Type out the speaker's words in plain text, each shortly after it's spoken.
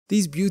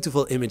These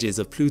beautiful images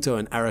of Pluto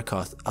and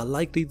Arrokoth are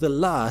likely the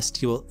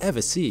last you will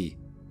ever see.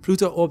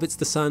 Pluto orbits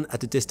the Sun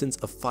at a distance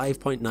of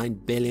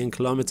 5.9 billion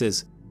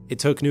kilometers. It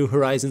took New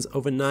Horizons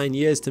over 9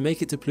 years to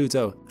make it to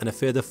Pluto and a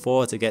further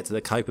 4 to get to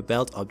the Kuiper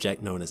Belt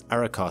object known as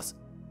Arrokoth.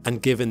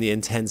 And given the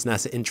intense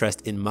NASA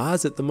interest in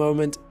Mars at the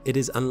moment, it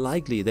is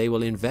unlikely they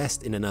will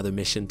invest in another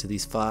mission to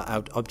these far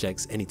out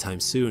objects anytime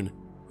soon.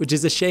 Which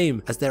is a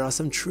shame, as there are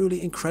some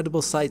truly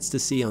incredible sights to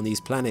see on these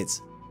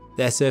planets.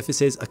 Their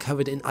surfaces are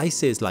covered in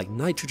ices like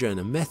nitrogen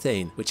and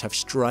methane, which have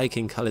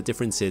striking colour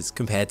differences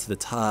compared to the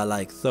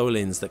tar-like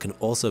tholins that can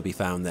also be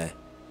found there.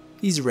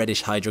 These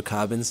reddish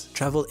hydrocarbons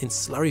travel in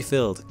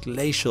slurry-filled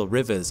glacial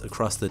rivers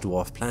across the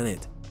dwarf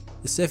planet.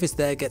 The surface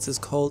there gets as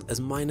cold as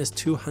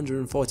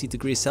 -240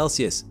 degrees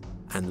Celsius,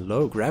 and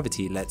low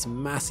gravity lets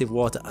massive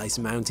water ice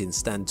mountains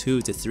stand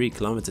 2 to 3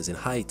 kilometers in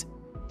height.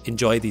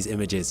 Enjoy these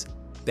images.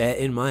 Bear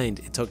in mind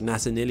it took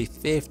NASA nearly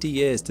 50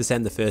 years to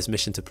send the first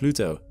mission to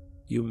Pluto.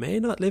 You may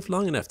not live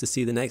long enough to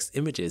see the next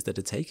images that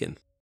are taken.